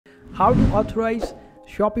how to authorize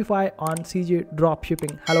Shopify on CJ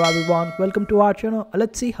Dropshipping. Hello everyone, welcome to our channel.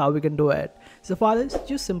 Let's see how we can do it. So for this,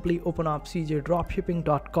 just simply open up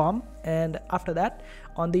CJdropshipping.com, and after that,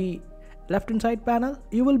 on the left hand side panel,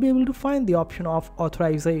 you will be able to find the option of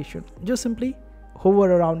authorization. Just simply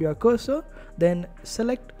hover around your cursor, then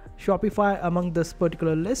select Shopify among this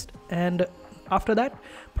particular list, and after that,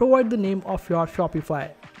 provide the name of your Shopify.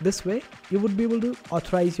 This way, you would be able to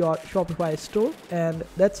authorize your Shopify store, and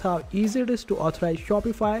that's how easy it is to authorize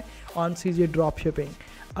Shopify on CJ Dropshipping.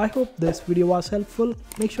 I hope this video was helpful.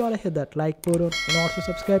 Make sure to hit that like button and also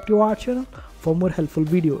subscribe to our channel for more helpful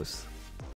videos.